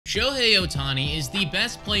Shohei Ohtani is the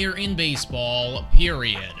best player in baseball,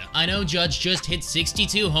 period. I know Judge just hit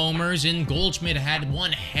 62 homers and Goldschmidt had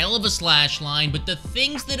one hell of a slash line, but the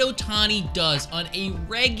things that Ohtani does on a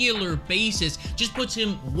regular basis just puts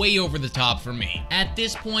him way over the top for me. At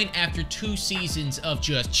this point, after 2 seasons of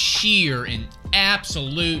just sheer and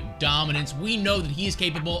absolute dominance, we know that he is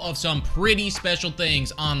capable of some pretty special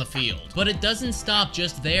things on the field. But it doesn't stop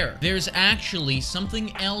just there. There's actually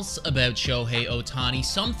something else about Shohei Ohtani,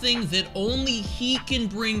 something that only he can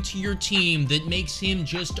bring to your team that makes him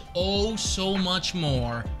just oh so much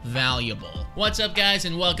more valuable. What's up, guys,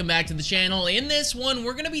 and welcome back to the channel. In this one,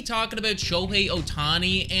 we're going to be talking about Shohei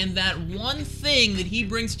Ohtani and that one thing that he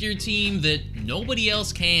brings to your team that nobody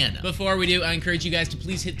else can. Before we do, I encourage you guys to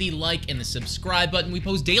please hit the like and the subscribe button. We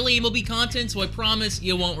post daily MLB content, so I promise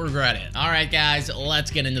you won't regret it. Alright guys, let's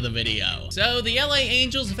get into the video. So the LA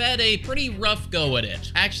Angels have had a pretty rough go at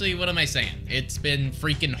it. Actually, what am I saying? It's been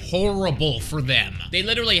freaking horrible for them. They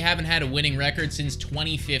literally haven't had a winning record since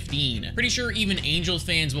 2015. Pretty sure even Angels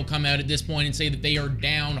fans will come out at this point and say that they are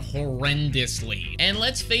down horrendously. And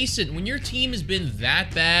let's face it, when your team has been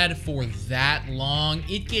that bad for that long,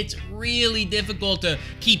 it gets really difficult to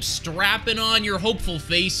keep strapping on your hopeful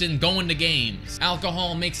face and going to games.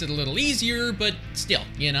 Alcohol makes it a little easier, but still,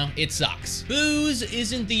 you know, it sucks. Booze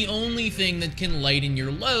isn't the only thing that can lighten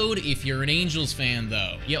your load if you're an Angels fan,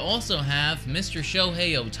 though. You also have Mr.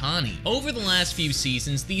 Shohei Ohtani. Over the last few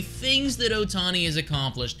seasons, the things that Ohtani has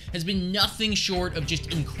accomplished has been nothing short of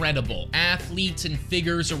just incredible. Athletes and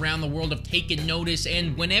figures around the world have taken notice,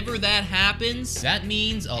 and whenever that happens, that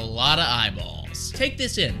means a lot of eyeballs. Take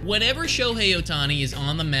this in. Whenever Shohei Ohtani is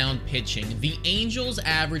on the mound pitching, the Angels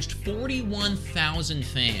averaged 41,000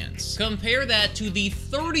 fans. Compare that to the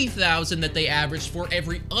 30,000 that they averaged for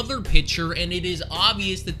every other pitcher, and it is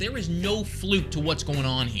obvious that there is no fluke to what's going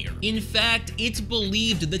on here. In fact, it's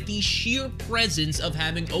believed that the sheer presence of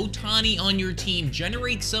having Ohtani on your team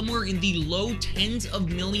generates somewhere in the low tens of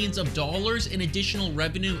millions of dollars in additional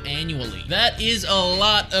revenue annually. That is a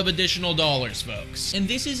lot of additional dollars, folks. And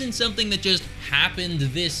this isn't something that just happened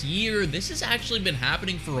this year. This has actually been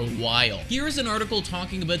happening for a while. Here is an article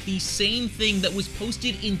talking about the same thing that was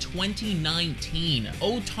posted in 2019.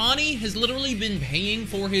 Ohtani has literally been paying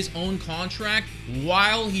for his own contract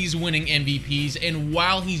while he's winning MVPs and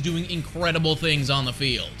while he's doing incredible things on the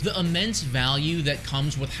field. The immense value that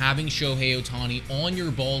comes with having Shohei Ohtani on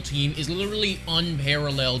your ball team is literally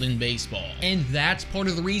unparalleled in baseball. And that's part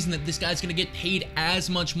of the reason that this guy's going to get paid as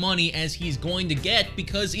much money as he's going to get,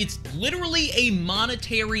 because it's literally a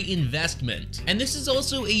monetary investment. And this is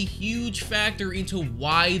also a huge factor into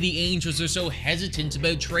why the Angels are so hesitant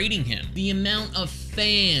about trading him. The amount of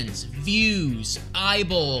fans, views,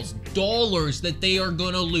 eyeballs, dollars that they are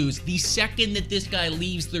gonna lose the second that this guy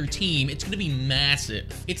leaves their team, it's gonna be massive.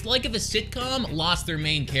 It's like if a sitcom lost their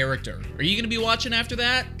main character. Are you gonna be watching after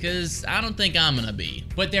that? Because I don't think I'm gonna be.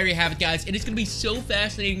 But there you have it, guys, and it's gonna be so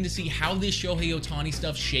fascinating to see how this Shohei Ohtani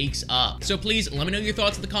stuff shakes up. So please let me know your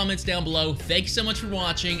thoughts in the comments down below. Thanks so much for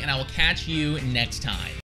watching, and I will catch you next time.